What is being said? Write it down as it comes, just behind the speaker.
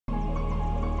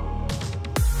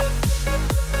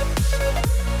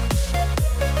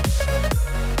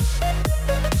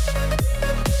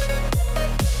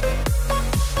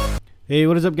Hey,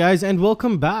 what is up guys, and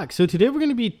welcome back. So today we're going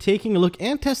to be taking a look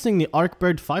and testing the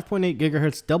Arkbird 5.8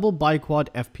 GHz double biquad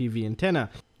FPV antenna.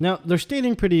 Now, they're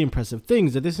stating pretty impressive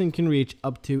things, that this thing can reach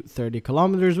up to 30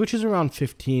 kilometers, which is around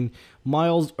 15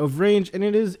 miles of range, and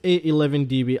it is a 11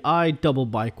 dBi double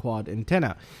biquad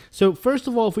antenna. So first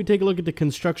of all, if we take a look at the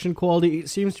construction quality, it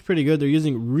seems pretty good. They're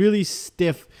using really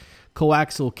stiff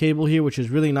coaxial cable here, which is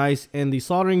really nice, and the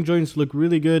soldering joints look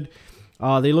really good.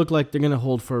 They look like they're going to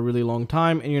hold for a really long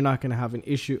time, and you're not going to have an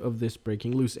issue of this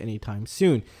breaking loose anytime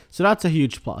soon. So that's a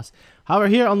huge plus. However,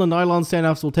 here on the nylon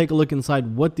standoffs, we'll take a look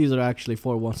inside what these are actually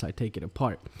for once I take it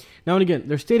apart. Now, and again,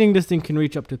 they're stating this thing can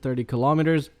reach up to 30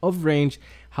 kilometers of range.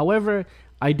 However,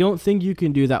 I don't think you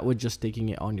can do that with just sticking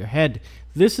it on your head.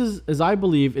 This is, as I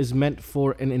believe, is meant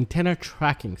for an antenna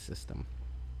tracking system.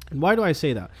 And why do I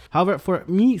say that? However, for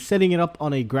me setting it up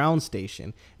on a ground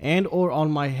station and or on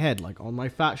my head, like on my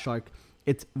Fatshark,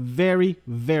 it's very,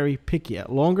 very picky.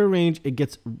 At longer range, it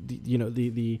gets,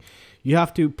 you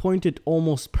have to point it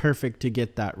almost perfect to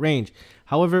get that range.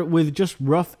 However, with just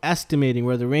rough estimating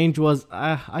where the range was,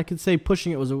 I could say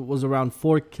pushing it was around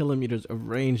 4 kilometers of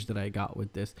range that I got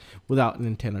with this without an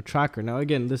antenna tracker. Now,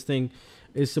 again, this thing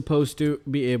is supposed to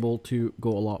be able to go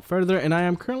a lot further, and I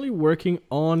am currently working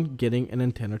on getting an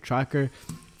antenna tracker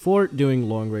for doing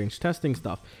long range testing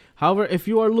stuff. However, if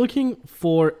you are looking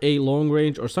for a long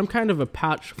range or some kind of a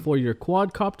patch for your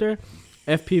quadcopter,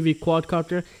 FPV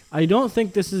quadcopter, I don't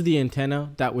think this is the antenna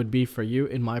that would be for you,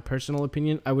 in my personal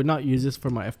opinion. I would not use this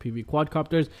for my FPV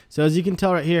quadcopters. So as you can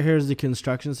tell right here, here's the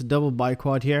construction. It's a double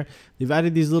biquad here. They've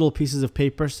added these little pieces of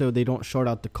paper so they don't short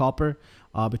out the copper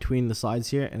between the sides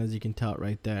here. And as you can tell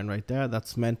right there and right there,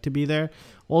 that's meant to be there.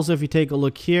 Also, if you take a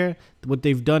look here, what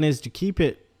they've done is to keep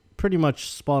it pretty much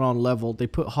spot on level, they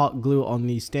put hot glue on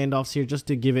these standoffs here just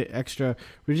to give it extra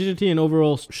rigidity and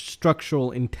overall structural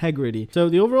integrity. So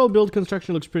the overall build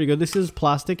construction looks pretty good. This is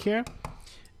plastic here,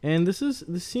 and this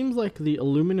seems like the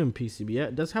aluminum PCB. Yeah,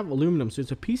 it does have aluminum, so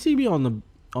it's a PCB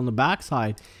on the back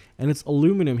side, and it's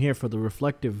aluminum here for the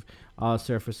reflective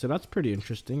surface. So that's pretty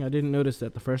interesting. I didn't notice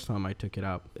that the first time I took it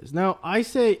out. Now, I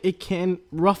say it can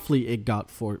roughly, it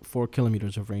got 4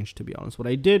 kilometers of range, to be honest. What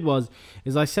I did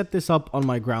is I set this up on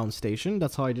my ground station.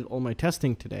 That's how I did all my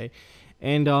testing today.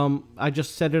 And I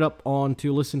just set it up on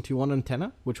to listen to one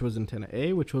antenna, which was antenna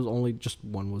A, which was only just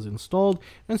one was installed,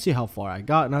 and see how far I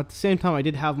got. And at the same time, I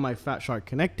did have my Fatshark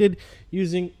connected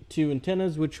using 2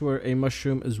 antennas, which were a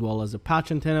mushroom as well as a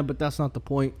patch antenna, but that's not the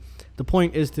point. The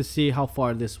point is to see how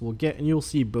far this will get, and you'll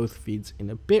see both feeds in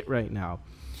a bit right now.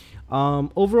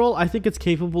 Overall, I think it's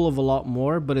capable of a lot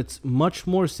more, but it's much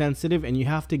more sensitive, and you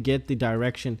have to get the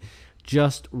direction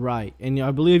just right. And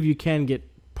I believe you can get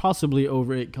possibly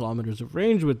over 8 kilometers of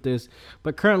range with this,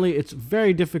 but currently it's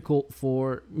very difficult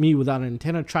for me without an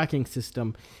antenna tracking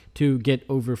system to get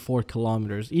over 4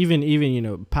 kilometers.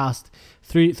 Even past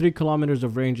 3 kilometers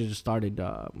of range, it just started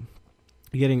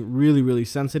getting really, really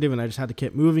sensitive, and I just had to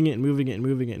keep moving it and moving it and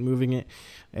moving it and moving it,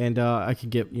 and I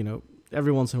could get,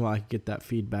 every once in a while I could get that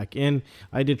feedback in.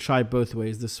 I did try both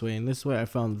ways, this way and this way. I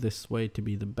found this way to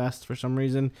be the best for some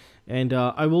reason, and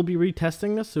I will be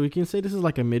retesting this, so we can say this is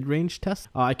like a mid-range test.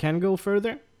 I can go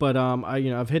further, but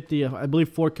I've hit the I believe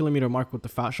 4 kilometer mark with the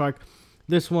Fatshark.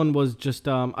 This one was just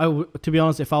to be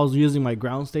honest, if I was using my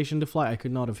ground station to fly, I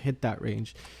could not have hit that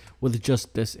range with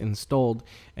just this installed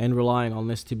and relying on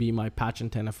this to be my patch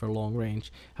antenna for long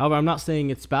range. However, I'm not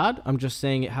saying it's bad. I'm just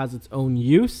saying it has its own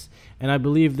use, and I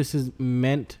believe this is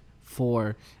meant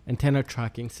for antenna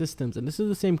tracking systems. And this is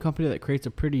the same company that creates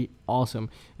a pretty awesome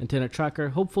antenna tracker.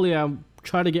 Hopefully, I'll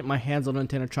try to get my hands on an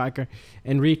antenna tracker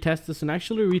and retest this, and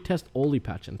actually retest all the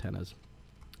patch antennas.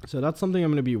 So that's something I'm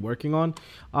going to be working on.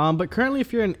 But currently,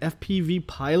 if you're an FPV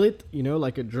pilot,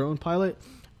 like a drone pilot,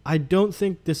 I don't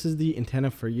think this is the antenna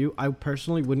for you. I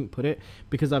personally wouldn't put it,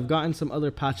 because I've gotten some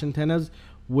other patch antennas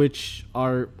which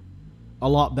are a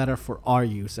lot better for our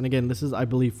use. And again, this is, I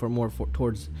believe,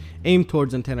 aimed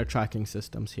towards antenna tracking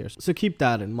systems here. So keep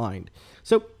that in mind.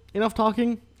 So enough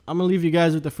talking. I'm gonna leave you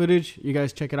guys with the footage. You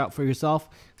guys check it out for yourself,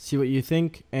 see what you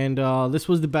think. And this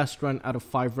was the best run out of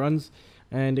 5 runs.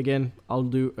 And again, I'll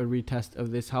do a retest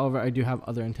of this. However, I do have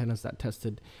other antennas that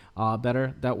tested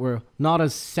better, that were not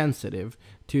as sensitive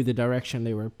to the direction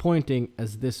they were pointing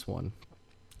as this one.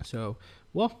 So,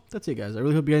 well, that's it, guys. I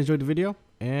really hope you guys enjoyed the video,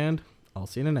 and I'll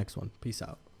see you in the next one. Peace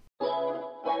out.